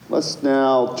Let's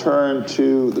now turn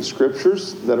to the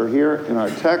scriptures that are here in our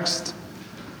text.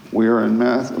 We are in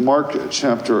Mark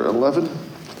chapter 11.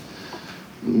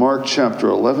 Mark chapter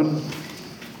 11.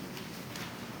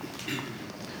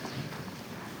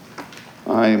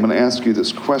 I am going to ask you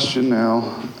this question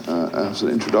now as an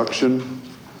introduction.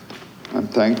 I'm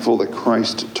thankful that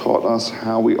Christ taught us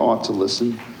how we ought to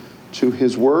listen to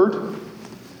his word.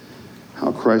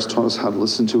 How Christ taught us how to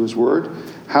listen to his word.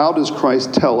 How does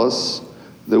Christ tell us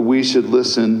that we should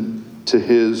listen to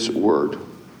his word?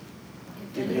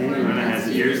 If anyone has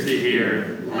ears to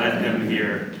hear, let them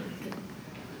hear.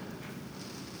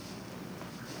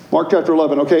 Mark chapter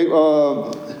 11. Okay,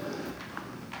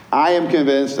 I am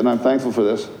convinced, and I'm thankful for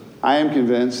this, I am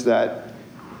convinced that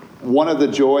one of the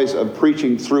joys of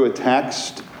preaching through a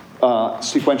text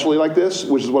sequentially like this,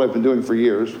 which is what I've been doing for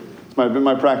years, it's been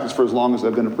my practice for as long as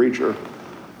I've been a preacher,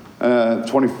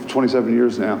 27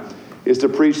 years now, is to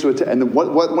preach to it. And one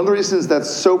of the reasons that's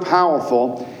so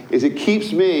powerful is it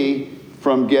keeps me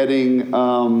from getting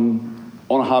on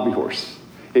a hobby horse.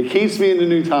 It keeps me into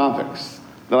new topics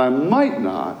that I might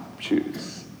not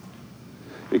choose.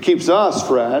 It keeps us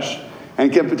fresh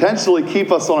and can potentially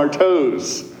keep us on our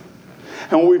toes.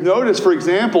 And what we've noticed, for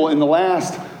example, in the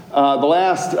last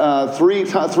three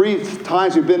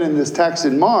times we've been in this text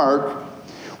in Mark,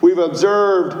 we've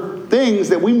observed things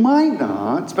that we might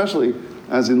not, especially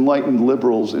as enlightened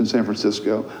liberals in San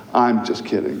Francisco. I'm just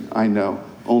kidding. I know.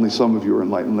 Only some of you are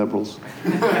enlightened liberals.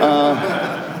 And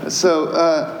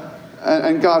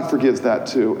God forgives that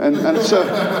too.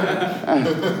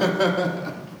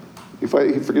 He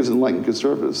forgives enlightened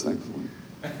conservatives, thankfully.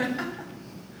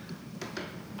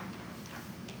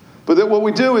 But then what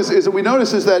we do is that we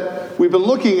notice is that we've been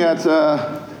looking at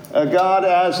God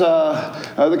as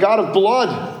the God of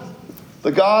blood.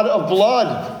 The God of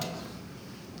blood.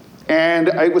 And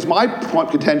it was my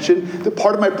contention that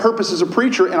part of my purpose as a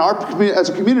preacher and as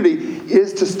a community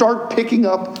is to start picking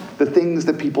up the things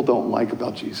that people don't like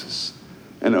about Jesus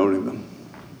and owning them.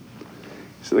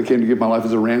 He said, I came to give my life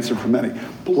as a ransom for many.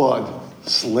 Blood,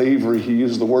 slavery, he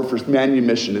uses the word for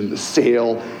manumission and the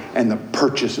sale and the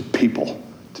purchase of people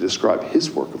to describe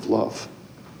his work of love.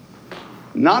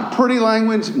 Not pretty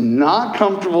language, not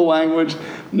comfortable language,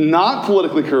 not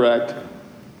politically correct,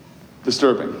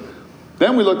 disturbing.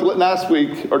 Then we looked last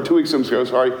week, or 2 weeks ago,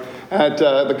 at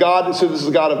the God, so this is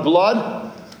the God of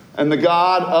blood, and the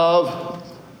God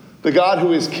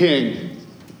who is king,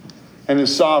 and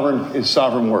his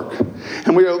sovereign work.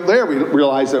 And we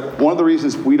realized that one of the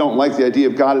reasons we don't like the idea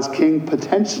of God as king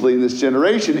potentially in this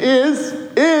generation is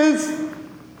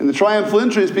in the triumphal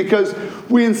entry is because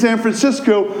we in San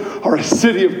Francisco are a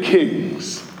city of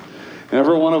kings. And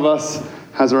every one of us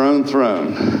has our own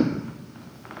throne.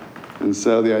 And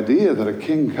so the idea that a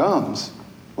king comes,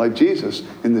 like Jesus,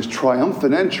 in this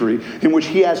triumphant entry, in which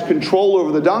he has control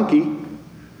over the donkey,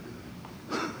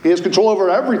 he has control over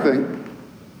everything,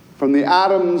 from the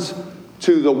atoms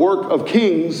to the work of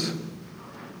kings,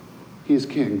 he is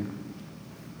king.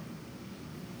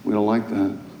 We don't like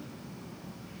that,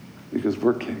 because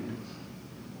we're kings.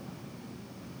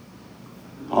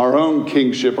 Our own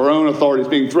kingship, our own authority is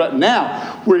being threatened.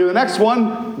 Now, we're to the next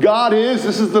one. God is,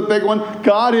 this is the big one.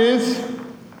 God is,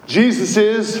 Jesus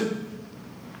is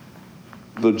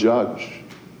the judge.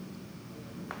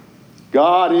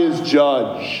 God is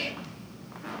judge.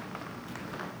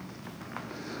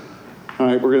 All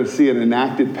right, we're going to see an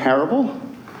enacted parable.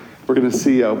 We're going to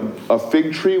see a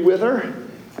fig tree wither.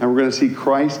 And we're going to see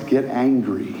Christ get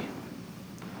angry.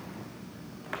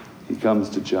 He comes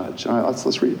to judge. All right,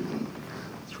 let's read it.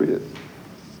 Read it.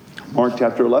 Mark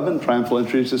chapter 11, triumphal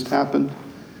entry just happened.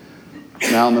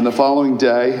 Now, on the following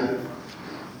day,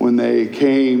 when they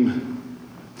came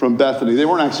from Bethany, they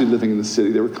weren't actually living in the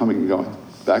city. They were coming and going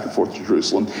back and forth to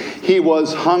Jerusalem. He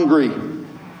was hungry.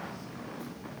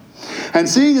 And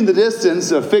seeing in the distance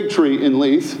a fig tree in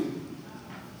leaf,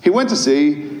 he went to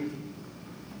see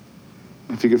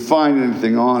if he could find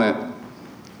anything on it.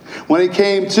 When he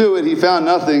came to it, he found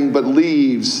nothing but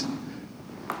leaves,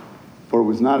 for it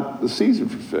was not the season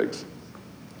for figs.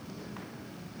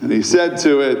 And he said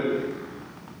to it,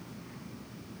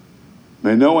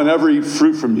 may no one ever eat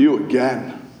fruit from you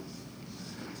again.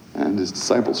 And his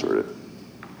disciples heard it.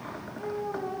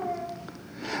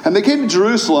 And they came to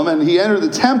Jerusalem, and he entered the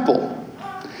temple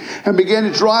and began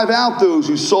to drive out those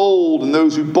who sold and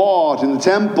those who bought in the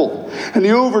temple. And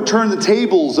he overturned the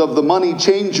tables of the money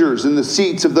changers and the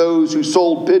seats of those who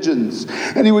sold pigeons.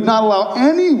 And he would not allow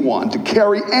anyone to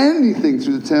carry anything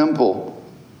through the temple.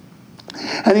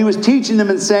 And he was teaching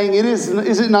them and saying, is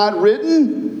it not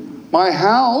written, my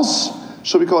house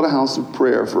shall be called a house of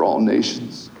prayer for all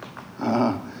nations.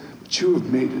 but you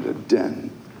have made it a den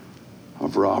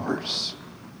of robbers.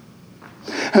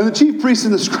 And the chief priests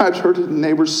and the scribes heard it, and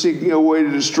they were seeking a way to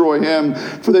destroy him,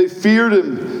 for they feared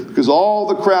him, because all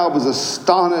the crowd was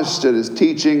astonished at his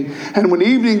teaching. And when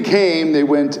evening came, they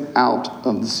went out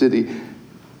of the city.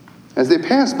 As they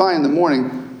passed by in the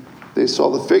morning, they saw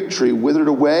the fig tree withered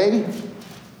away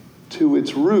to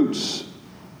its roots.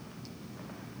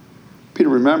 Peter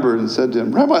remembered and said to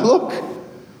him, Rabbi, look,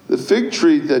 the fig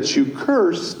tree that you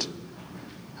cursed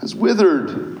has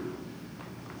withered.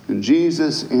 And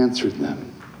Jesus answered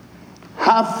them,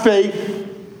 have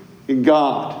faith in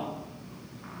God.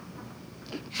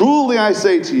 Truly I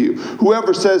say to you,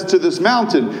 whoever says to this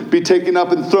mountain, be taken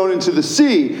up and thrown into the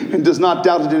sea, and does not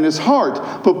doubt it in his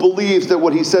heart, but believes that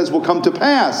what he says will come to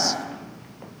pass,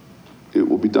 it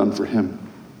will be done for him.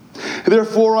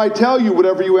 Therefore I tell you,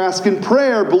 whatever you ask in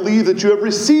prayer, believe that you have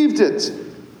received it,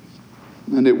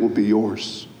 and it will be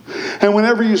yours. And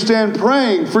whenever you stand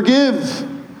praying, forgive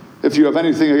if you have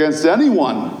anything against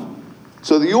anyone,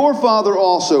 so that your Father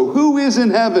also, who is in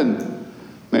heaven,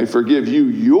 may forgive you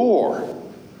your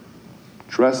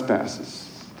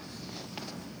trespasses.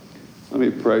 Let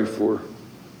me pray for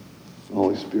the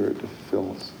Holy Spirit to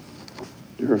fill us.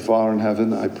 Dear Father in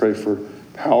heaven, I pray for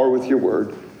power with your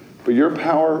word, but your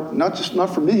power, not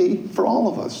for me, for all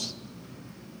of us.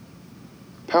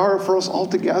 Power for us all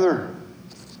together.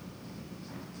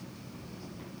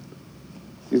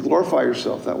 You glorify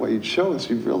yourself that way. You'd show us,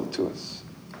 you'd reveal it to us.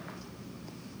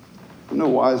 I'm no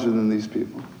wiser than these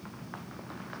people.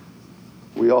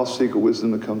 We all seek a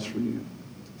wisdom that comes from you.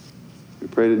 We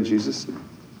pray it in Jesus' name.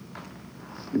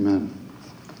 Amen.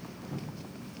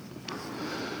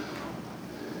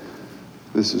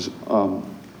 This is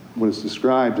what is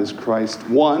described as Christ,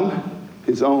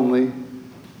 his only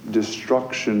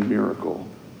destruction miracle.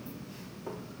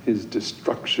 His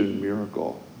destruction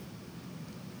miracle.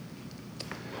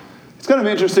 It's kind of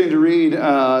interesting to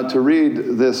read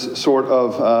this sort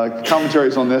of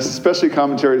commentaries on this, especially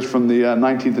commentaries from the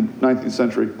 19th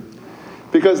century,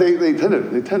 because they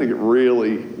tend to get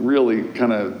really, really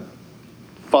kind of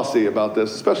fussy about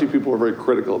this, especially people who are very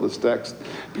critical of this text,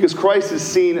 because Christ is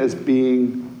seen as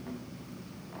being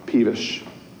peevish.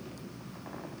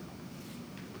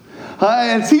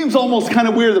 And it seems almost kind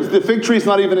of weird that the fig tree is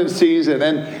not even in season.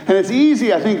 And it's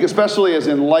easy, I think, especially as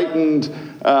enlightened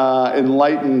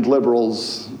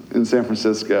liberals in San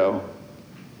Francisco,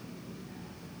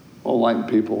 enlightened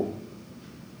people.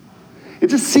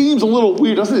 It just seems a little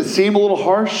weird. Doesn't it seem a little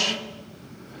harsh?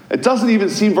 It doesn't even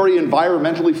seem very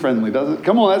environmentally friendly, does it?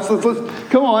 Come on,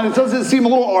 come on. It doesn't seem a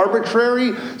little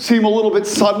arbitrary, seem a little bit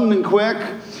sudden and quick.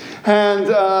 And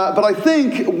but I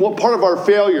think what part of our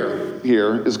failure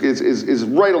here is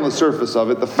right on the surface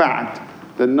of it, the fact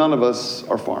that none of us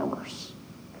are farmers.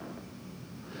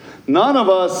 None of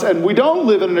us, and we don't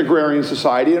live in an agrarian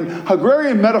society, and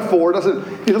agrarian metaphor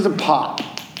doesn't pop.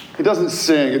 It doesn't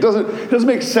sing. It doesn't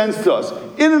make sense to us.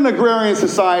 In an agrarian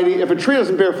society, if a tree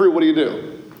doesn't bear fruit, what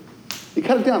do? You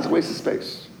cut it down. It's a waste of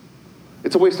space.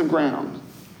 It's a waste of ground.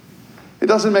 It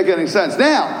doesn't make any sense.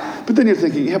 Now, but then you're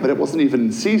thinking, yeah, but it wasn't even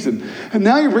in season. And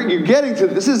now you're getting to,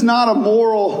 this is not a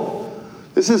moral,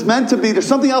 this is meant to be, there's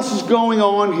something else is going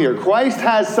on here. Christ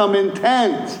has some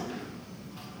intent.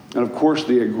 And of course,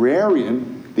 the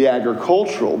agrarian, the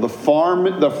agricultural, the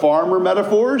farmer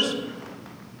metaphors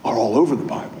are all over the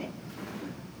Bible.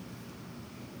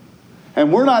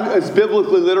 And we're not as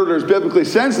biblically literate or as biblically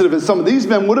sensitive as some of these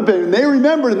men would have been. And they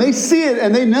remember and they see it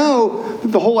and they know that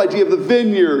the whole idea of the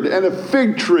vineyard and a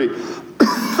fig tree.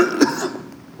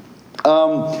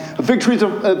 A fig tree is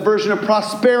a version of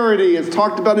prosperity. It's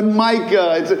talked about in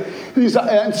Micah.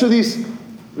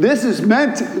 This is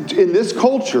meant in this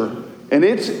culture and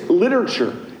its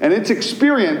literature and its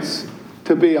experience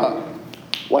to be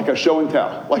like a show and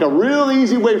tell. Like a real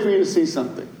easy way for you to see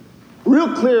something.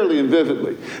 Real clearly and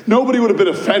vividly. Nobody would have been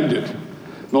offended.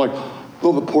 They're like,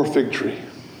 oh, the poor fig tree.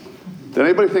 Did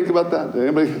anybody think about that? Did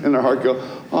anybody in their heart go,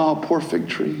 oh, poor fig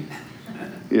tree?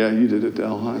 Yeah, you did it,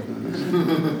 Del.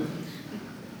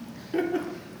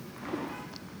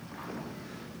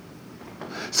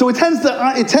 So it's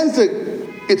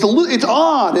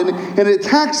odd, and it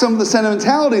attacks some of the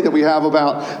sentimentality that we have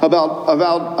about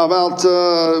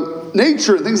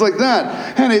nature and things like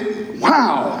that. And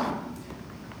wow.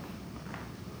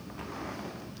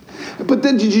 But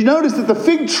then did you notice that the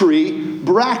fig tree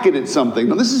bracketed something?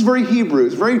 Now this is very Hebrew.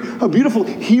 It's a beautiful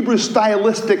Hebrew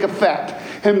stylistic effect.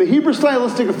 And the Hebrew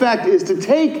stylistic effect is to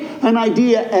take an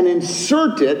idea and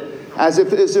insert it as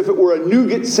if it were a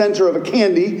nougat center of a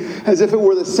candy, as if it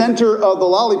were the center of the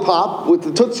lollipop with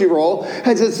the Tootsie Roll,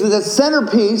 as it's the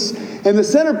centerpiece, and the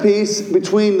centerpiece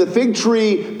between the fig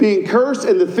tree being cursed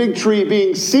and the fig tree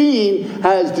being seen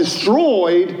as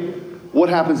destroyed. What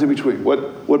happens in between?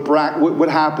 What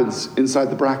happens inside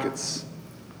the brackets?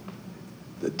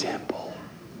 The temple.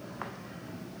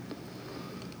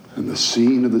 And the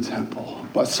scene of the temple.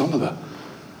 But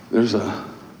there's a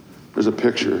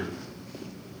picture.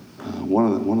 One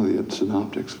of the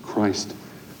synoptics of Christ,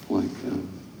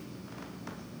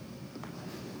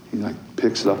 he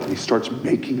picks it up and he starts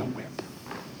making a whip.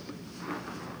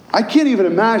 I can't even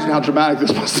imagine how dramatic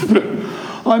this must have been.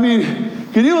 I mean,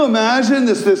 can you imagine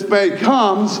this man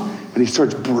comes and he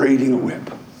starts braiding a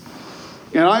whip?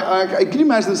 And can you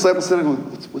imagine the disciples sitting there going,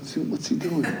 what's he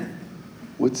doing?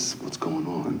 What's going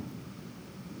on?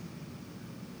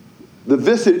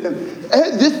 This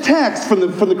text from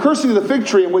the cursing of the fig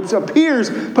tree, and what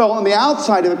appears on the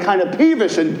outside of it kind of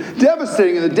peevish and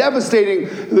devastating,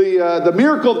 the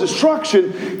miracle of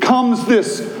destruction, comes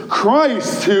this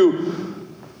Christ who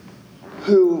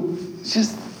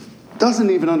just does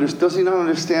he not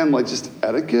understand just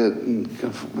etiquette and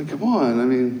come on, I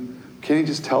mean, can't he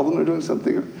just tell them they're doing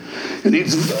something? And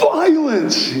he's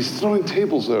violent. He's throwing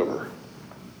tables over.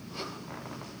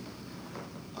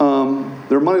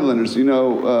 They're moneylenders.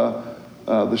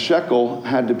 The shekel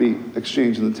had to be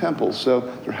exchanged in the temple, so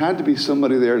there had to be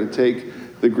somebody there to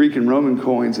take the Greek and Roman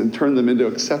coins and turn them into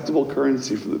acceptable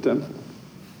currency for the temple.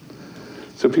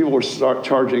 So people were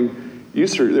charging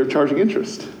usury. They were charging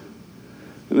interest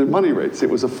in their money rates. It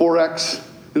was a 4x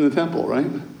in the temple, right?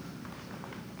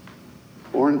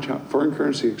 Foreign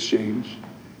currency exchange.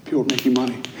 People were making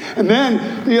money. And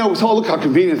then, look how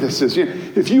convenient this is.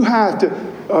 If you have to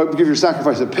give your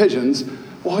sacrifice of pigeons,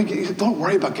 well, don't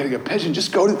worry about getting a pigeon.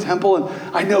 Just go to the temple.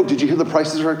 And I know, did you hear the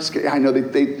prices are upscale? I know, they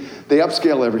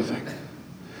upscale everything.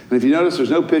 And if you notice,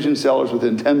 there's no pigeon sellers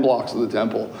within 10 blocks of the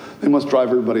temple. They must drive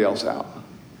everybody else out.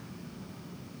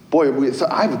 Boy,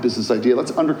 I have a business idea.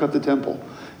 Let's undercut the temple.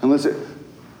 And this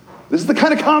is the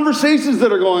kind of conversations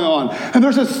that are going on. And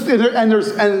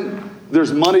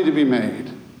there's money to be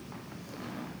made.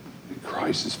 And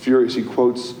Christ is furious. He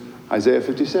quotes Isaiah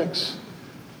 56.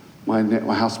 My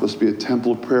house must be a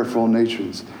temple of prayer for all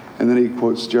nations. And then he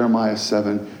quotes Jeremiah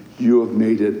 7. You have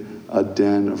made it a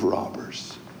den of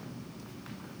robbers.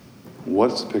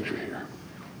 What's the picture here?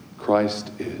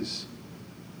 Christ is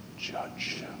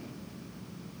judge.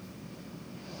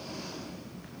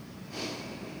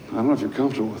 I don't know if you're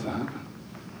comfortable with that.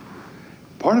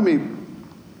 Part of me,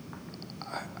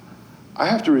 I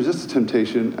have to resist the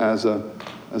temptation as a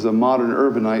modern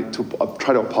urbanite to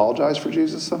try to apologize for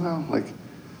Jesus somehow.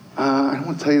 I don't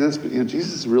want to tell you this, but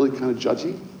Jesus is really kind of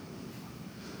judgy.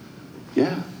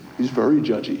 Yeah, he's very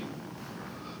judgy.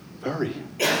 Very.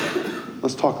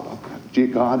 Let's talk about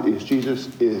that. God is Jesus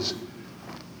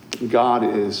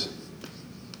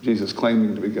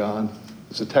claiming to be God.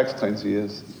 As the text claims he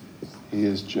is. He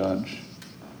is judge.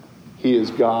 He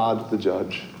is God, the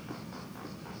judge.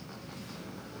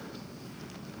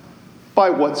 By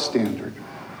what standard?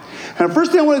 And the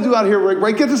first thing I want to do out here, right,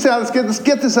 let's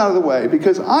get this out of the way,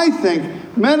 because I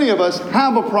think many of us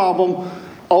have a problem,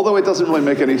 although it doesn't really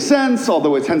make any sense,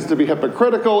 although it tends to be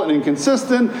hypocritical and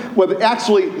inconsistent, whether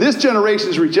actually this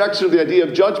generation's rejection of the idea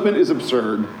of judgment is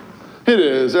absurd. It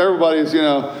is. Everybody's,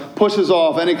 pushes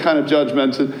off any kind of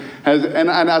judgment. And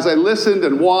as I listened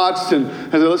and watched, and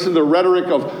as I listened to the rhetoric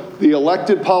of the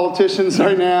elected politicians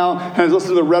right now, and as I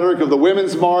listened to the rhetoric of the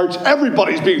Women's March,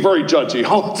 everybody's being very judgy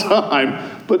all the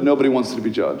time, but nobody wants to be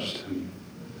judged.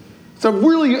 It's a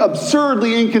really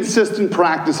absurdly inconsistent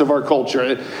practice of our culture.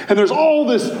 And there's all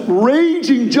this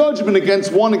raging judgment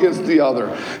against the other,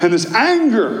 and this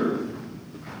anger.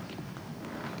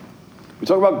 We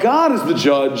talk about God as the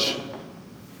judge.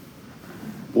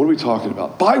 What are we talking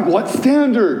about? By what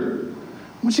standard?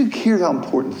 I want you to hear how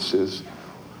important this is.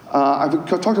 I've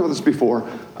talked about this before.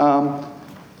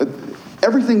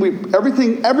 Everything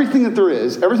that there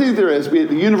is, the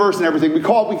universe and everything, we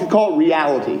could call it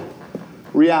reality.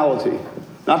 Reality.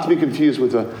 Not to be confused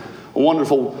with a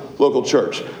wonderful local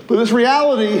church. But this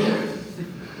reality,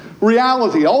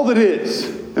 all that is.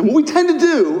 And what we tend to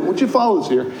do, what you follow this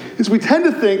here, is we tend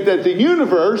to think that the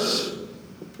universe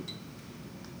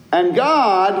and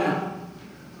God,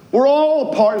 we're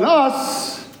all a part, and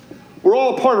us, we're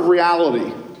all a part of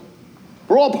reality.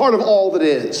 We're all part of all that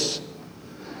is.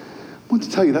 I want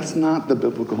to tell you, that's not the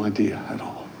biblical idea at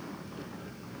all.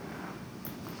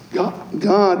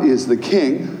 God is the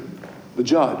king, the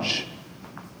judge,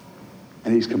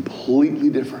 and he's completely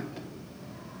different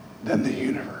than the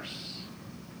universe.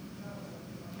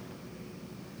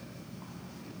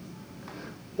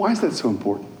 Why is that so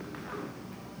important?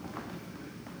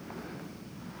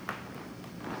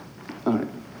 All right.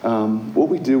 What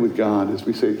we do with God is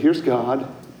we say, here's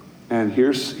God, and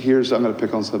here's I'm going to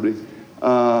pick on somebody.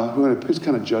 Who's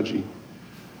kind of judgy?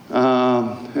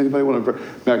 Anybody want to?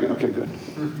 Megan, okay, good.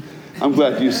 I'm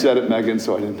glad you said it, Megan,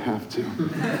 so I didn't have to.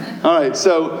 All right,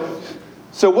 so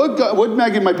what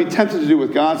Megan might be tempted to do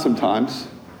with God sometimes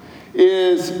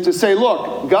is to say,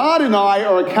 look, God and I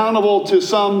are accountable to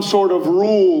some sort of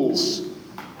rules,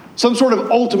 some sort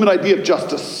of ultimate idea of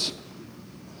justice.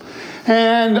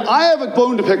 And I have a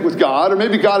bone to pick with God, or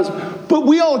maybe God is, but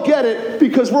we all get it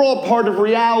because we're all part of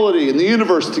reality and the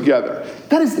universe together.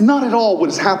 That is not at all what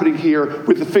is happening here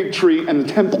with the fig tree and the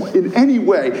temple in any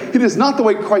way. It is not the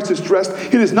way Christ is dressed.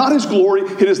 It is not his glory.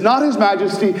 It is not his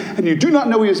majesty. And you do not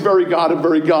know he is very God and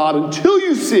very God until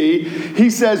you see, he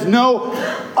says, no,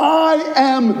 I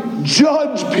am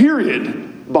judged,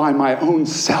 period, by my own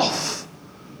self.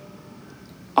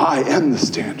 I am the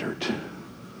standard.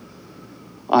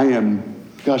 I am,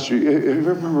 gosh, you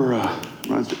remember, I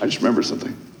just remember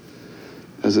something.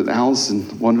 Is it Alice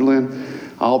in Wonderland?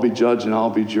 I'll be judge and I'll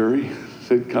be jury,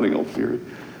 said cunning old fury.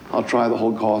 I'll try the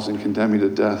whole cause and condemn you to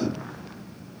death.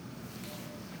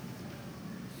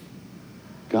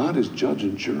 God is judge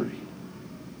and jury.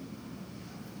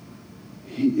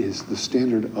 He is the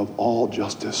standard of all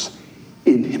justice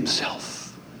in himself.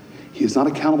 He is not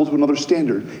accountable to another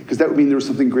standard, because that would mean there was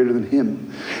something greater than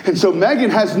him. And so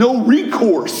Megan has no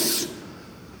recourse.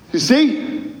 You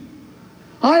see?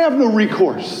 I have no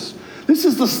recourse. This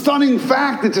is the stunning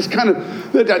fact that just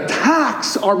that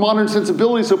attacks our modern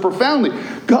sensibility so profoundly.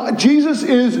 Jesus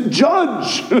is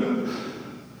judge.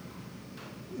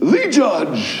 The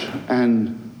judge.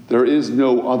 And there is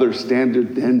no other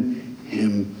standard than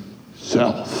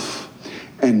himself.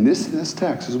 And this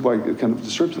text is why it kind of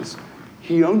disturbs us.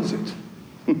 He owns it,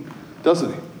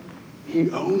 doesn't he?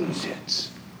 He owns it.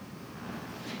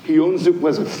 He owns it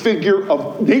as a figure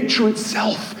of nature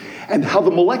itself and how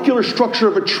the molecular structure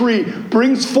of a tree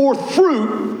brings forth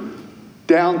fruit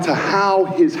down to how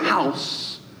his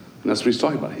house, and that's what he's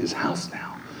talking about, his house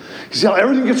now. You see how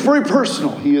everything gets very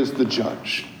personal. He is the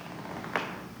judge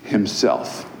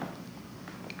himself.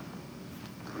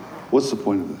 What's the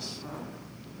point of this?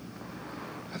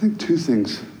 I think two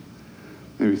things.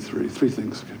 Maybe three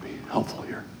things are going to be helpful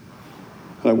here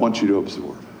that I want you to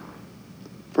absorb.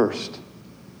 First,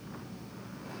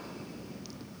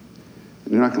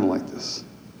 and you're not going to like this,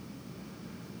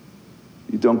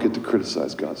 you don't get to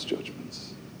criticize God's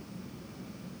judgments.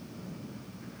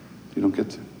 You don't get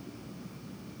to.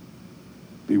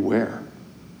 Beware.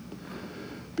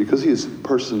 Because he is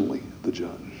personally the judge.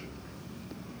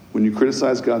 When you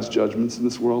criticize God's judgments in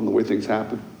this world and the way things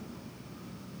happen,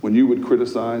 when you would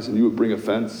criticize and you would bring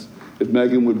offense, if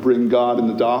Megan would bring God in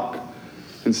the dock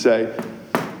and say,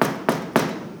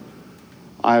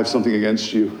 I have something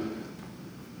against you,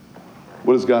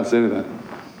 what does God say to that?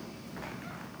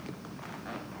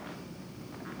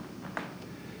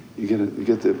 You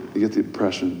get the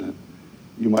impression that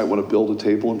you might want to build a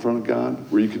table in front of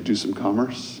God where you could do some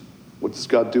commerce. What does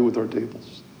God do with our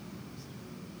tables?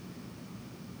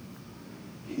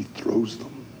 He throws them.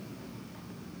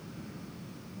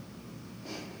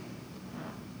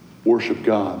 Worship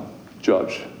God,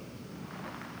 judge.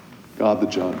 God the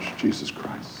judge, Jesus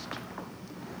Christ.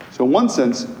 So in one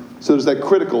sense, so there's that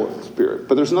critical spirit.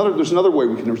 But there's another way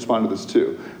we can respond to this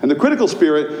too. And the critical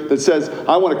spirit that says,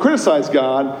 I want to criticize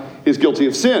God, is guilty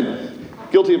of sin.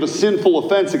 Guilty of a sinful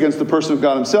offense against the person of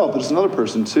God himself. But there's another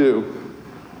person too.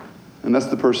 And that's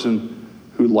the person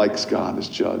who likes God as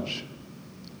judge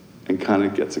and kind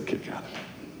of gets a kick out of it.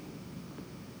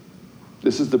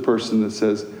 This is the person that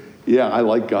says, yeah, I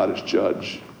like God as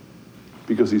judge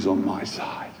because he's on my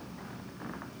side.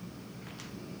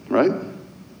 Right?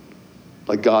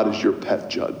 Like God is your pet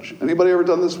judge. Anybody ever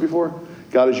done this before?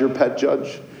 God is your pet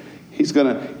judge. He's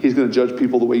gonna judge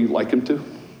people the way you like him to.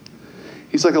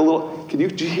 He's like a little, do you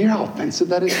hear how offensive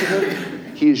that is to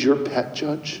him? He is your pet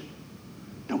judge?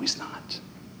 No, he's not.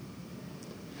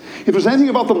 If there's anything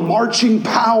about the marching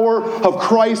power of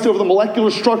Christ over the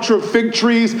molecular structure of fig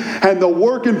trees and the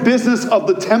work and business of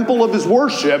the temple of his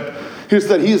worship, is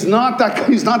that he's not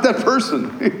that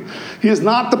person. He is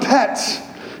not the pet.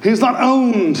 He is not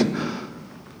owned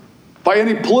by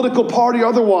any political party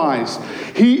otherwise.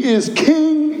 He is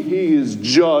king, he is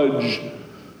judge,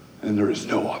 and there is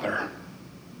no other.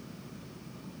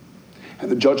 And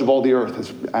the judge of all the earth,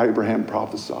 as Abraham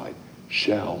prophesied,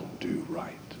 shall do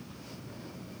right.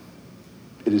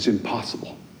 It is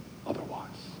impossible otherwise.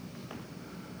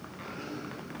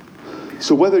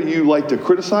 So whether you like to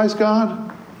criticize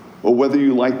God or whether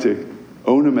you like to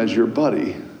own him as your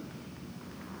buddy,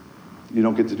 you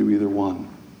don't get to do either one.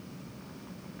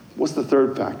 What's the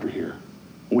third factor here?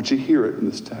 I want you to hear it in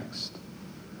this text.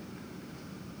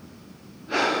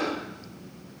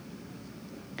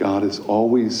 God is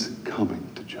always coming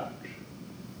to judge.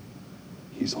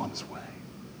 He's on his way.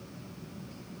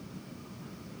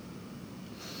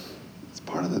 It's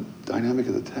part of the dynamic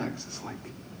of the text. It's like,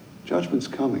 judgment's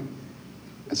coming.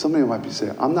 And somebody might be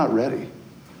saying, I'm not ready.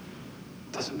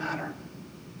 It doesn't matter.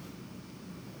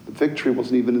 The fig tree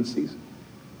wasn't even in season.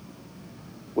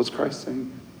 What's Christ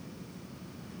saying?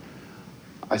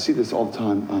 I see this all the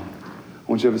time. I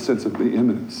want you to have a sense of the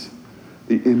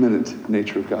imminent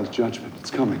nature of God's judgment.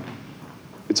 It's coming.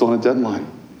 It's on a deadline.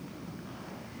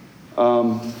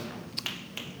 Have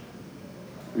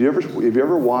you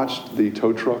ever watched the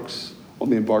tow trucks on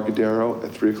the Embarcadero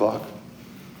at 3 o'clock?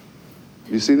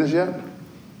 Have you seen this yet?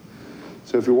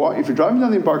 So if you're driving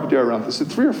down the Embarcadero around, it's at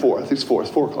 3 or 4, I think it's 4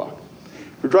 o'clock.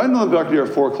 If you're driving down the Embarcadero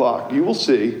at 4 o'clock, you will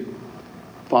see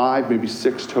 5, maybe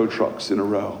 6 tow trucks in a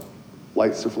row.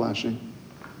 Lights are flashing.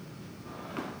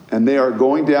 And they are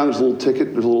going down, there's a little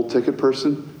ticket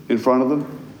person in front of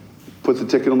them, puts the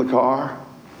ticket on the car,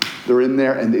 they're in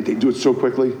there, and they do it so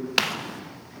quickly,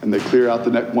 and they clear out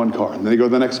the next one car, and then they go to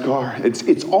the next car. It's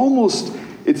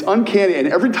uncanny, and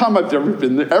every time I've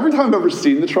ever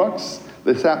seen the trucks,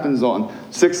 this happens on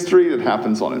 6th Street, it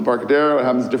happens on Embarcadero, it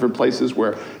happens in different places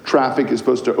where traffic is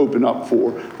supposed to open up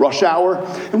for rush hour,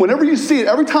 and whenever you see it,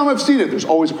 every time I've seen it, there's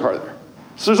always a car there.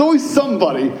 So there's always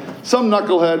somebody, some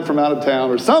knucklehead from out of town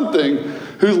or something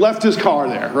who's left his car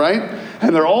there, right?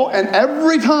 And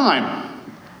every time.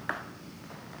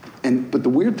 But the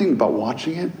weird thing about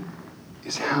watching it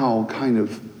is how kind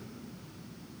of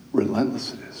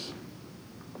relentless it is.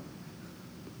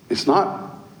 It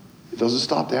doesn't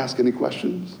stop to ask any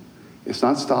questions. It's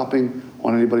not stopping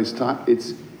on anybody's time.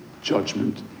 It's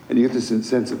judgment. And you get this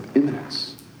sense of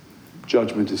imminence.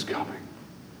 Judgment is coming.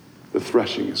 The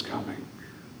threshing is coming.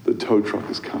 The tow truck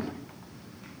is coming.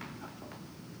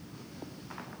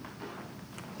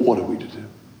 What are we to do?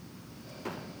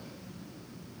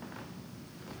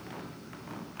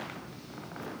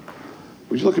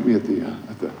 Would you look at me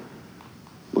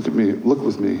look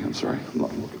with me, I'm sorry,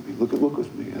 not look at me, look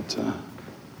with me at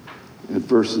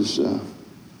verses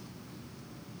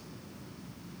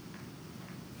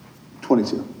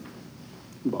 22.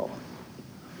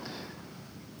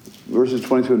 Verses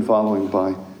 22 and following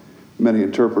by many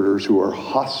interpreters who are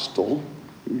hostile,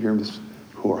 you hear this,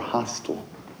 who are hostile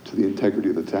to the integrity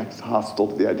of the text, hostile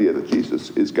to the idea that Jesus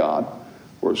is God,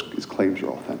 or his claims are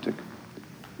authentic.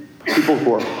 People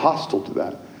who are hostile to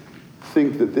that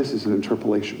think that this is an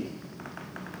interpolation,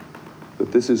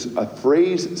 that this is a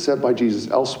phrase said by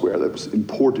Jesus elsewhere that was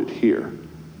imported here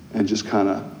and just kind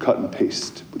of cut and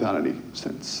paste without any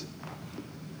sense.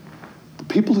 The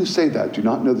people who say that do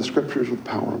not know the scriptures with the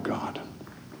power of God.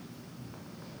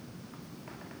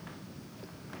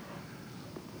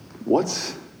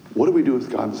 What do we do with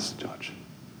God as a judge?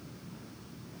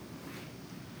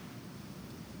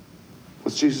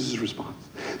 What's Jesus' response?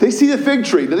 They see the fig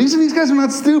tree. Now, these guys are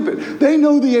not stupid. They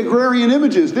know the agrarian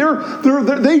images. They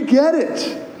get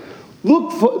it.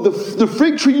 Look, the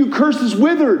fig tree you cursed is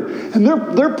withered. And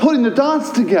they're putting the dots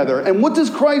together. And what does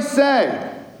Christ say?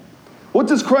 What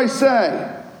does Christ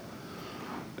say?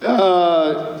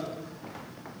 Have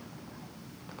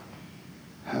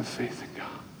faith in God.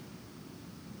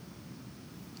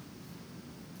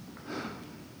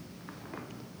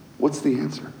 What's the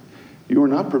answer? You are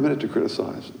not permitted to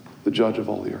criticize the judge of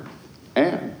all the earth.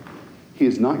 And he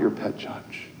is not your pet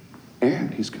judge.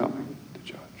 And he's coming to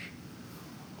judge.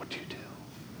 What do you do?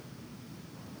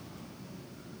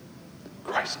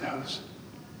 Christ knows.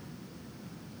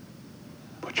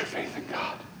 Put your faith in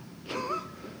God.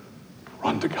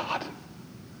 Run to God.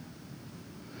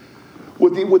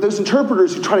 What those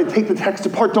interpreters who try to take the text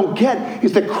apart don't get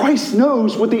is that Christ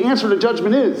knows what the answer to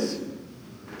judgment is.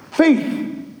 Faith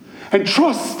and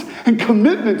trust and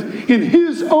commitment in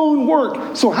his own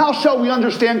work. So how shall we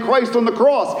understand Christ on the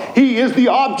cross? He is the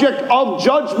object of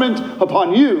judgment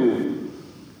upon you.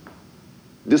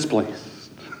 Displaced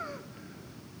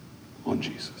on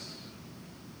Jesus.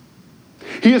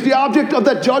 He is the object of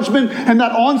that judgment and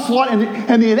that onslaught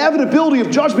and the inevitability of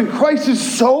judgment. Christ is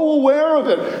so aware of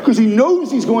it because he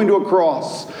knows he's going to a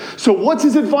cross. So what's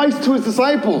his advice to his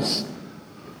disciples?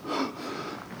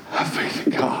 Have faith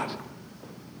in God.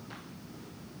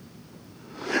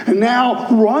 And now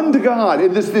run to God.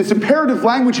 And this imperative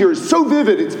language here is so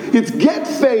vivid. It's get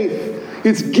faith.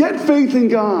 It's get faith in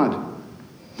God.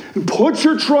 And put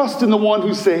your trust in the one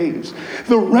who saves.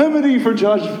 The remedy for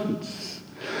judgments.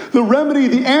 The remedy,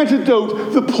 the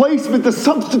antidote, the placement, the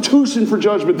substitution for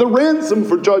judgment, the ransom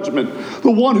for judgment,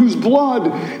 the one whose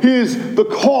blood is the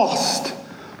cost,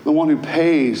 the one who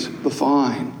pays the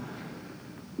fine,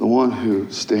 the one who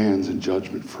stands in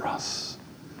judgment for us.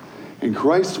 And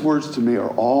Christ's words to me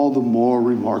are all the more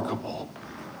remarkable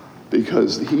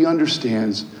because he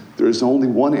understands there is only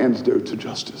one antidote to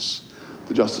justice,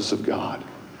 the justice of God,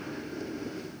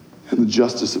 and the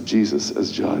justice of Jesus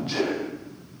as judge.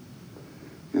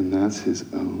 And that's his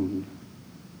own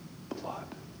blood.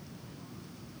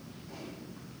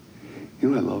 You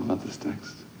know what I love about this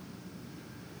text?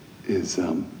 Is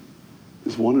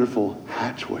this wonderful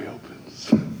hatchway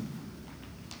opens.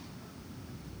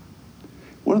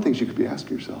 One of the things you could be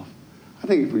asking yourself, I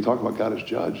think if we talk about God as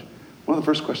judge, one of the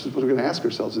first questions we're going to ask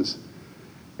ourselves is,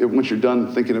 once you're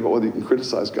done thinking about whether you can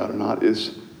criticize God or not,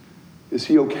 is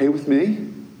he okay with me?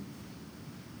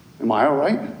 Am I all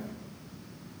right?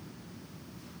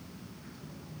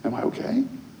 Am I okay?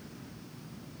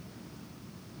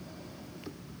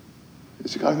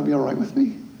 Is God going to be all right with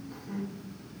me?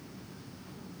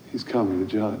 He's coming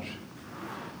to judge.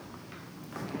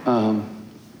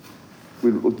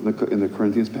 We looked in the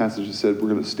Corinthians passage that said we're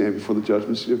going to stand before the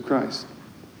judgment seat of Christ.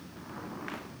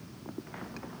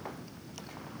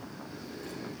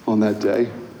 On that day,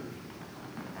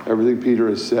 everything Peter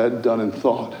has said, done, and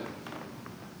thought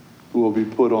will be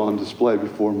put on display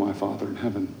before my Father in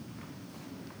heaven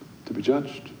to be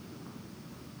judged.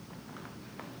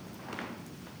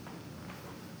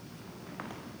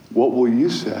 What will you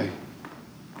say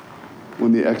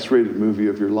when the X-rated movie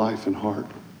of your life and heart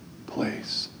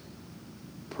plays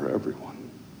for everyone?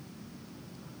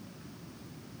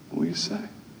 What will you say?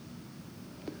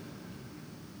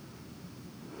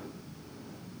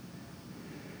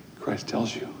 Christ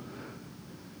tells you,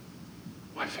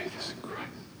 my faith is in Christ.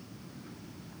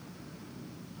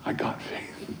 I got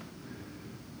faith.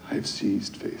 I have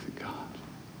seized faith in God.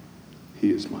 He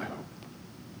is my hope.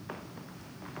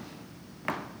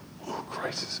 Oh,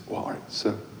 Christ is, well, all right,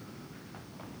 so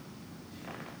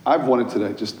I've wanted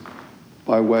today, just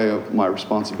by way of my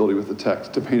responsibility with the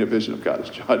text, to paint a vision of God as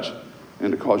judge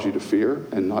and to cause you to fear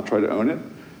and not try to own it,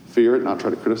 fear it, not try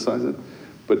to criticize it,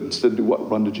 but instead do what?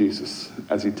 Run to Jesus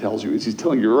as he tells you, as he's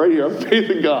telling you right here, have faith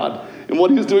in God. And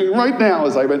what he's doing right now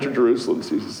as I've entered Jerusalem,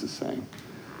 Jesus is saying.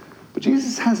 But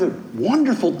Jesus has a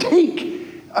wonderful take.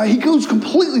 He goes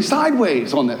completely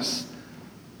sideways on this.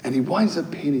 And he winds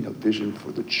up painting a vision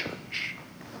for the church.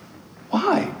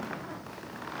 Why?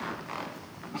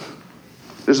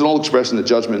 There's an old expression that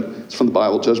judgment, it's from the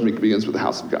Bible, judgment begins with the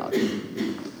house of God.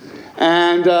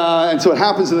 And so it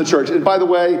happens in the church. And by the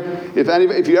way,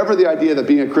 if you ever the idea that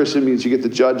being a Christian means you get to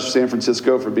judge San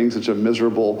Francisco for being such a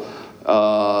miserable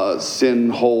sin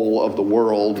hole of the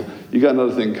world, you got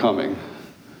another thing coming.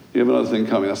 You have another thing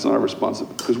coming. That's not our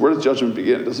responsibility. Because where does judgment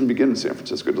begin? It doesn't begin in San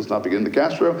Francisco. It does not begin in the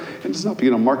Castro. It does not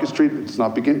begin on Market Street. It does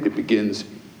not begin. It begins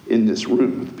in this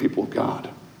room with the people of God.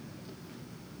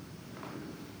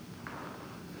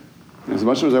 And as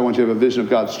much as I want you to have a vision of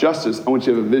God's justice, I want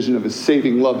you to have a vision of his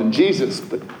saving love in Jesus.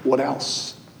 But what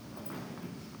else?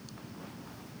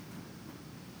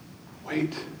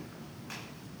 Wait.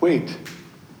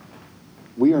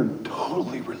 We are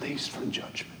totally released from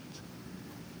judgment.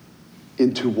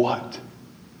 Into what?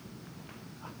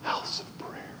 A house of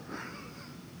prayer.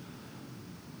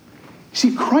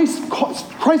 See, Christ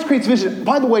creates vision.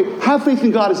 By the way, have faith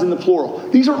in God is in the plural.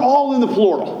 These are all in the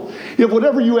plural. If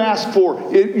whatever you ask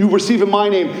for, you receive in my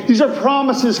name. These are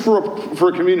promises for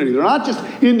a community. They're not just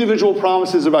individual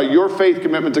promises about your faith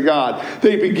commitment to God.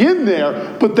 They begin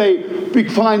there, but they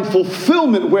find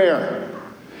fulfillment where?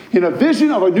 In a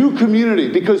vision of a new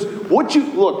community. Because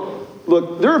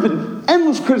Look, there have been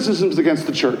endless criticisms against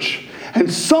the church,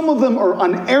 and some of them are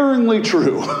unerringly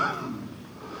true.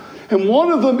 And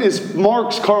one of them is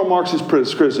Karl Marx's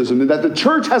criticism, that the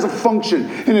church has a function,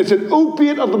 and it's an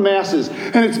opiate of the masses,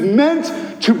 and it's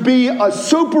meant to be a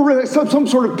soporific, some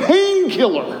sort of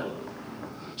painkiller,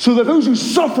 so that those who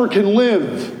suffer can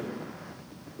live.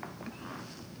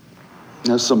 It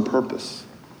has some purpose,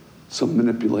 some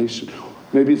manipulation.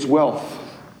 Maybe it's wealth.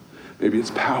 Maybe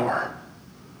it's power.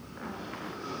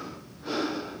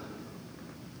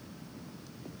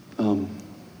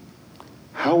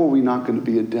 How are we not going to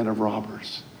be a den of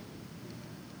robbers?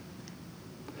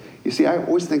 You see, I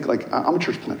always think, I'm a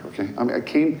church planter, okay?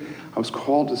 I was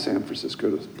called to San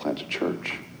Francisco to plant a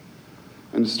church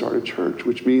and to start a church,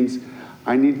 which means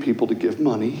I need people to give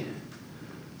money,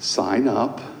 sign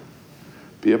up,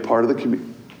 be a part of the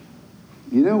community.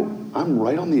 You know, I'm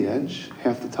right on the edge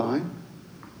half the time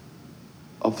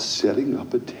of setting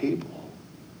up a table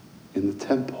in the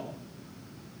temple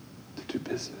to do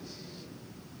business.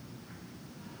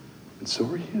 And so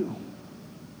are you.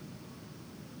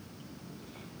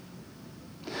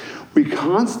 We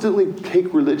constantly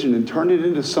take religion and turn it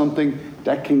into something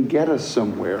that can get us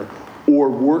somewhere, or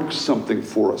work something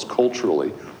for us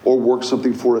culturally, or work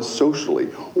something for us socially,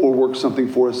 or work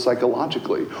something for us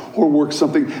psychologically, or work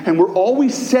something, and we're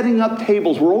always setting up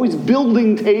tables, we're always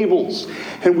building tables,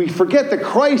 and we forget that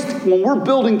Christ, when we're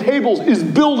building tables, is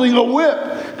building a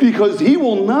whip, because he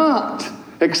will not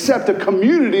accept a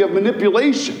community of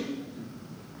manipulation.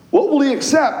 What will he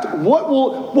accept? What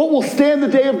will stand the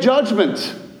day of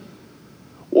judgment?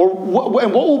 And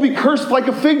what will be cursed like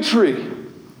a fig tree?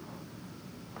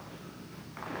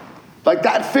 Like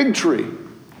that fig tree.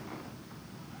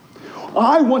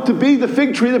 I want to be the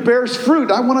fig tree that bears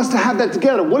fruit. I want us to have that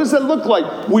together. What does that look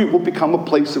like? We will become a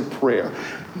place of prayer,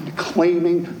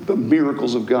 claiming the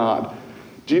miracles of God.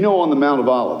 Do you know on the Mount of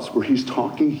Olives, where he's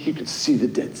talking, you could see the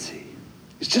Dead Sea.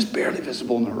 It's just barely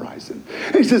visible on the horizon.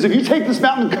 And he says, if you take this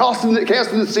mountain and cast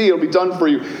it in the sea, it'll be done for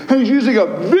you. And he's using a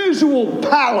visual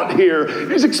palette here.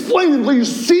 He's explaining, you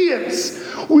see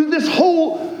it. With this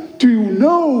whole, do you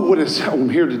know what I'm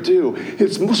here to do?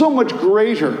 It's so much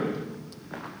greater.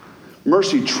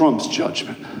 Mercy trumps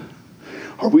judgment.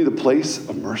 Are we the place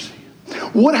of mercy?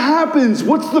 What happens?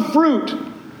 What's the fruit?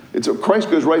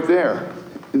 Christ goes right there.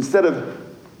 Instead of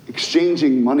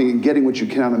exchanging money and getting what you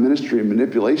can out of ministry and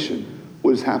manipulation,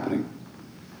 what is happening?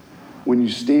 When you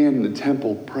stand in the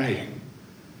temple praying,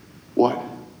 what?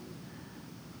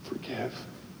 Forgive.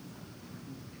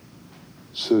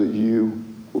 So that you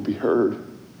will be heard.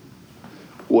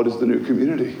 What is the new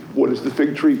community? What is the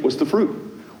fig tree? What's the fruit?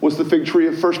 What's the fig tree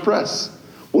of First Press?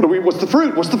 What's the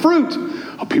fruit? What's the fruit?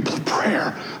 A people of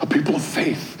prayer, a people of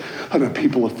faith, and a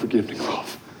people of forgiving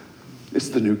love. It's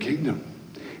the new kingdom.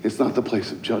 It's not the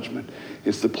place of judgment.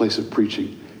 It's the place of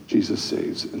preaching Jesus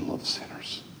saves and loves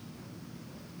sinners.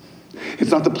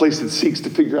 It's not the place that seeks to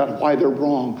figure out why they're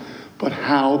wrong, but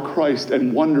how Christ,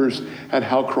 and wonders at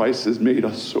how Christ has made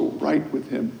us so right with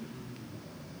him.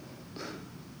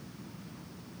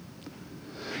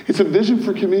 It's a vision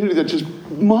for community that's just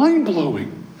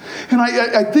mind-blowing. And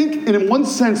I think, in one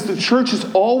sense, the church has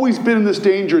always been in this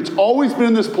danger. It's always been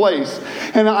in this place.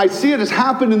 And I see it has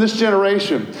happened in this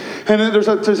generation. And there's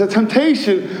a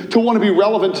temptation to want to be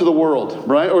relevant to the world,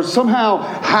 right? Or somehow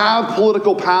have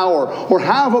political power or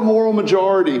have a moral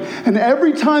majority. And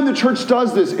every time the church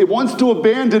does this, it wants to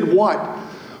abandon what?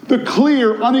 The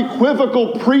clear,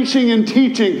 unequivocal preaching and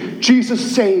teaching.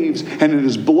 Jesus saves, and in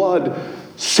his blood,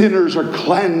 sinners are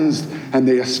cleansed, and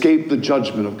they escape the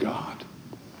judgment of God.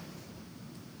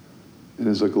 It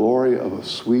is a glory of a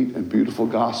sweet and beautiful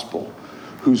gospel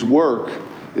whose work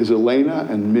is Elena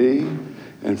and me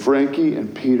and Frankie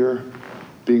and Peter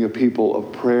being a people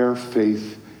of prayer,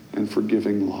 faith, and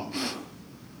forgiving love.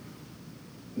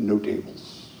 No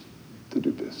tables to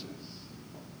do business.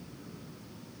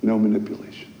 No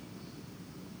manipulation.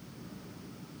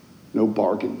 No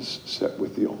bargains set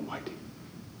with the Almighty.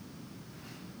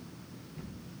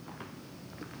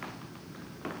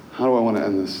 How do I want to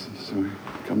end this? So we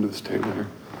come to this table here.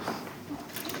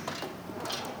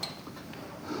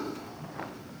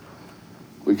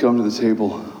 We come to the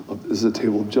table this is a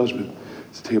table of judgment.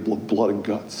 It's a table of blood and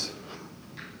guts.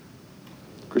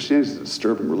 Christianity is a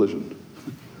disturbing religion.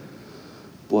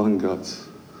 Blood and guts.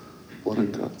 Blood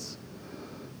and guts.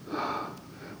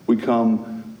 We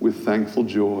come with thankful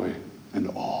joy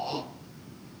and awe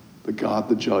that God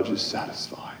the judge is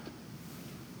satisfied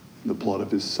in the blood of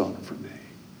his Son for me.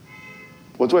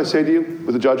 What do I say to you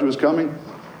with the judge who is coming?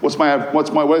 What do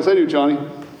I say to you, Johnny?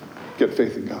 Get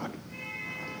faith in God.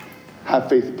 Have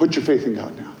faith. Put your faith in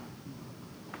God now.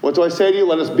 What do I say to you?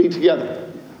 Let us be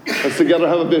together. Let's together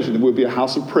have a vision. It will be a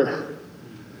house of prayer.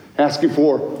 Asking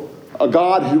for a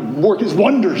God who works his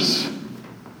wonders.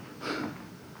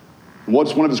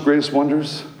 What's one of his greatest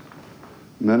wonders?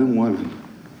 Men and women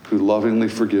who lovingly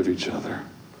forgive each other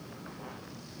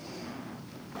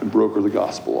and broker the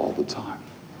gospel all the time.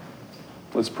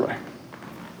 Let's pray.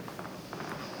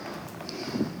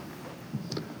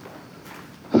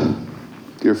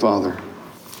 Dear Father,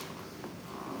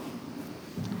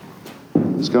 I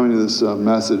was going to this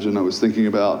message and I was thinking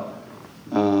about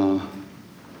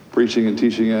preaching and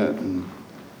teaching it and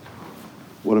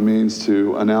what it means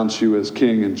to announce you as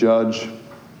King and Judge,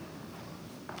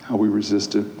 how we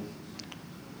resist it.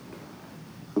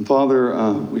 And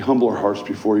Father, we humble our hearts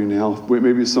before you now.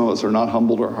 Maybe some of us are not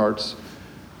humbled our hearts.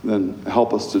 Then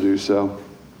help us to do so.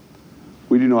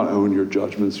 We do not own your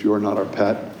judgments. You are not our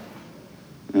pet.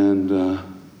 And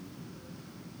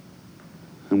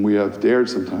we have dared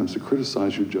sometimes to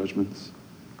criticize your judgments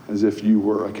as if you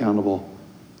were accountable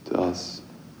to us.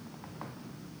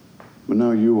 But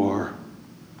no, you are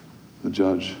the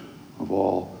judge of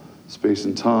all space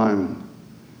and time.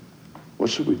 What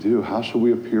should we do? How shall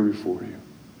we appear before you?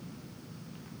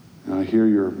 And I hear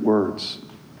your words,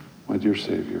 my dear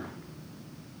Savior.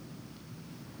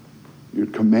 Your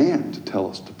command to tell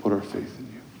us to put our faith in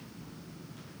you.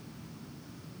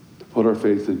 To put our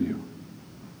faith in you.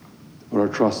 To put our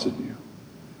trust in you.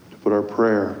 To put our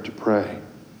prayer to pray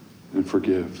and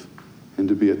forgive. And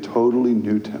to be a totally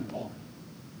new temple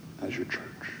as your church.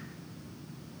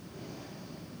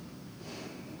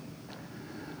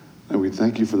 And we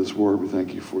thank you for this word. We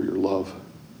thank you for your love.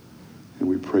 And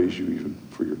we praise you even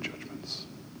for your judgments.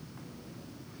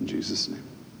 In Jesus' name,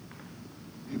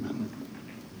 amen.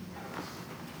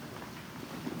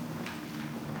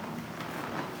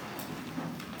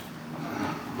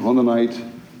 On the night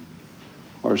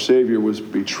our Savior was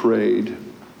betrayed,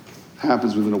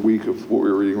 happens within a week of what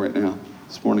we were reading right now,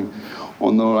 this morning.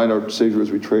 On the night our Savior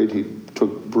was betrayed, he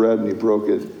took bread and he broke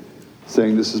it,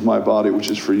 saying, "This is my body,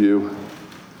 which is for you.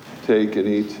 Take and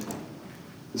eat."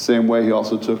 The same way he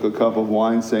also took a cup of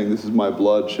wine, saying, "This is my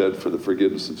blood shed for the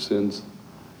forgiveness of sins.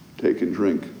 Take and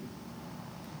drink."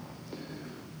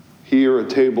 Here, a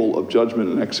table of judgment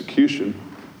and execution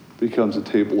becomes a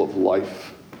table of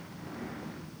life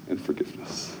and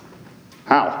forgiveness.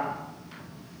 How?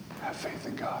 Have faith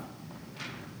in God.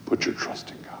 Put your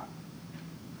trust in God.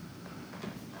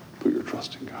 Put your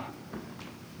trust in God.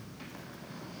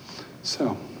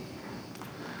 So,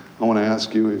 I want to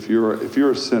ask you, if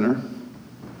you're a sinner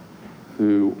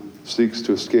who seeks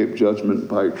to escape judgment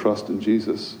by trust in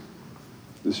Jesus,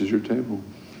 this is your table.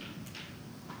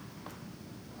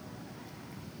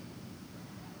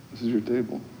 This is your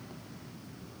table.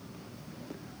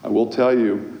 I will tell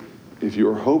you, if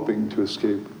you're hoping to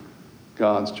escape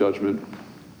God's judgment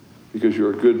because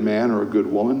you're a good man or a good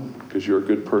woman, because you're a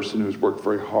good person who's worked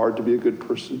very hard to be a good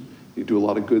person, you do a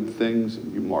lot of good things,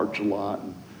 and you march a lot,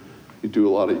 and you do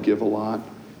a lot, you give a lot.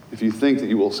 If you think that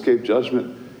you will escape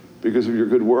judgment because of your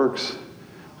good works,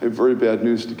 I have very bad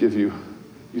news to give you.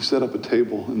 You set up a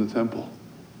table in the temple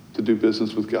to do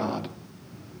business with God.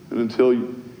 And until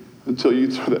you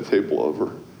throw that table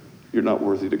over, you're not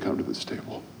worthy to come to this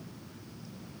table.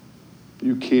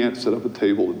 You can't set up a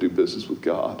table to do business with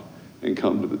God and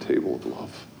come to the table of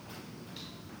love.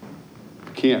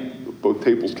 You can't. Both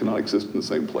tables cannot exist in the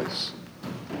same place.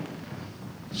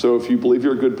 So if you believe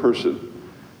you're a good person,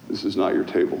 this is not your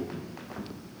table.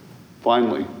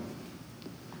 Finally,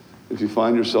 if you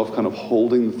find yourself kind of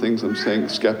holding the things I'm saying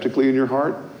skeptically in your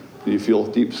heart, and you feel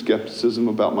deep skepticism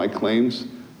about my claims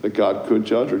that God could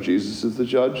judge or Jesus is the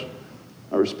judge,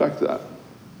 I respect that.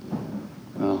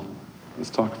 Well,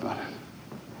 let's talk about it.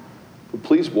 But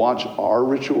please watch our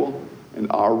ritual and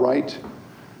our rite.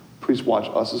 Please watch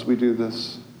us as we do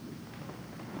this.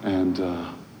 And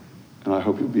I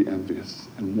hope you'll be envious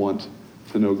and want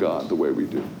to know God the way we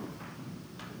do.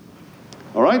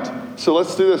 All right? So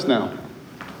let's do this now.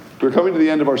 We're coming to the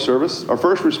end of our service. Our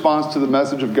first response to the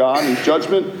message of God and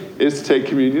judgment is to take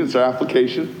communion. It's our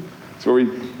application. It's where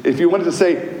if you wanted to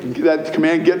say that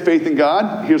command, get faith in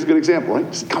God, here's a good example, right?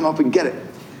 Just come up and get it.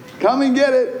 Come and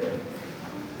get it.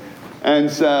 And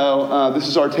so this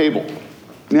is our table.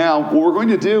 Now, what we're going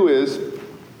to do is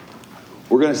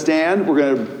we're going to stand, we're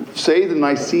going to say the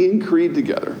Nicene Creed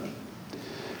together.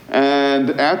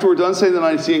 And after we're done saying the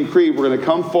Nicene Creed, we're going to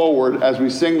come forward as we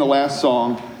sing the last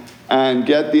song and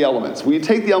get the elements. Will you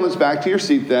take the elements back to your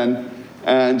seat then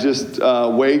and just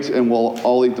wait, and we'll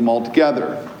all eat them all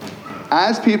together.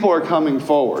 As people are coming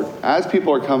forward, let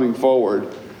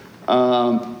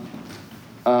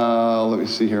me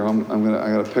see here. I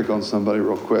got to pick on somebody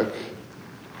real quick.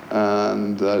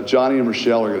 And Johnny and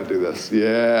Michelle are going to do this.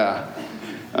 Yeah.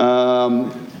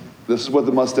 This is what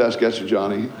the mustache gets you,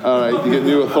 Johnny. All right, you get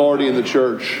new authority in the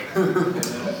church.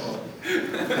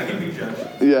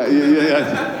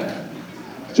 Yeah.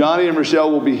 Johnny and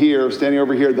Michelle will be here, standing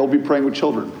over here. They'll be praying with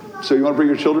children. So you want to bring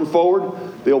your children forward?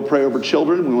 They'll pray over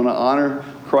children. We want to honor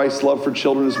Christ's love for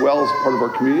children as well as part of our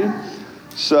communion.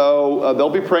 So they'll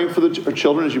be praying for the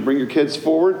children as you bring your kids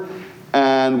forward.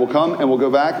 And we'll come and we'll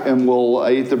go back and we'll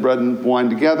eat the bread and wine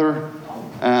together.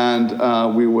 And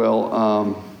we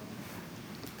will...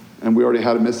 and we already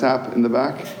had a mishap in the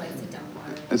back.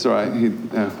 It's all right.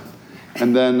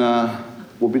 And then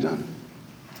we'll be done.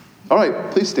 All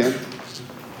right, please stand.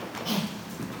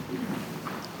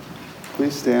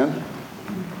 Please stand.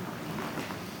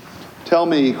 Tell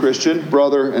me, Christian,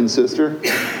 brother and sister,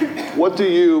 what do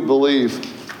you believe?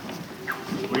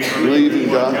 We believe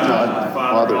in God,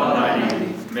 Father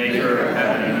Almighty, maker of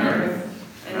heaven and earth,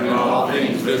 and all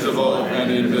things visible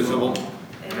and invisible,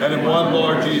 and in one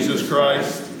Lord Jesus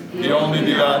Christ, the only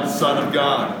begotten Son of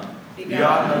God,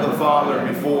 begotten of the Father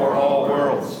before all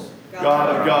worlds,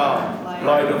 God of God,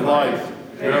 light of light,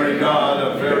 very God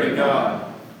of very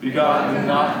God, begotten and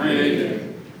not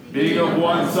created, being of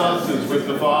one substance with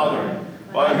the Father,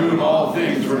 by whom all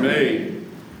things were made,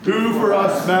 who for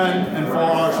us men and for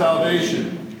our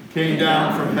salvation came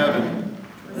down from heaven,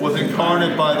 was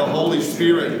incarnate by the Holy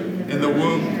Spirit in the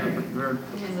womb,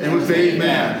 and was made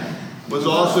man, was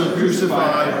also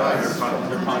crucified by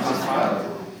Pontius Pilate,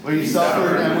 where he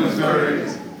suffered and was buried.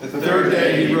 The third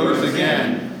day he rose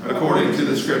again, according to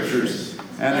the Scriptures,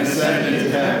 and ascended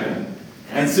into heaven,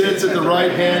 and sits at the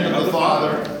right hand of the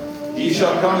Father. He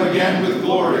shall come again with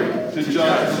glory to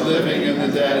judge the living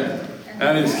and the dead,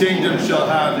 and his kingdom shall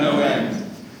have no end.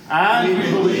 And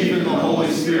we believe in the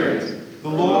Holy Spirit, the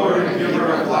Lord and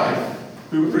giver of life,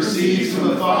 who proceeds from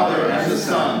the Father and the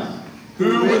Son,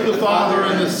 who with the Father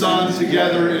and the Son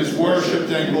together is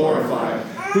worshipped and glorified,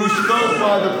 who spoke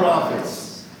by the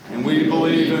prophets. And we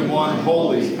believe in one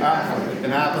holy, Catholic,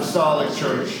 and apostolic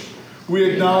church. We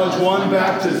acknowledge one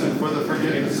baptism for the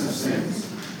forgiveness of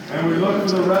sins. And we look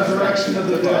for the resurrection of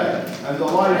the dead and the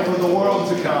life of the world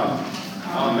to come.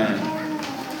 Amen.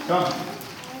 Come.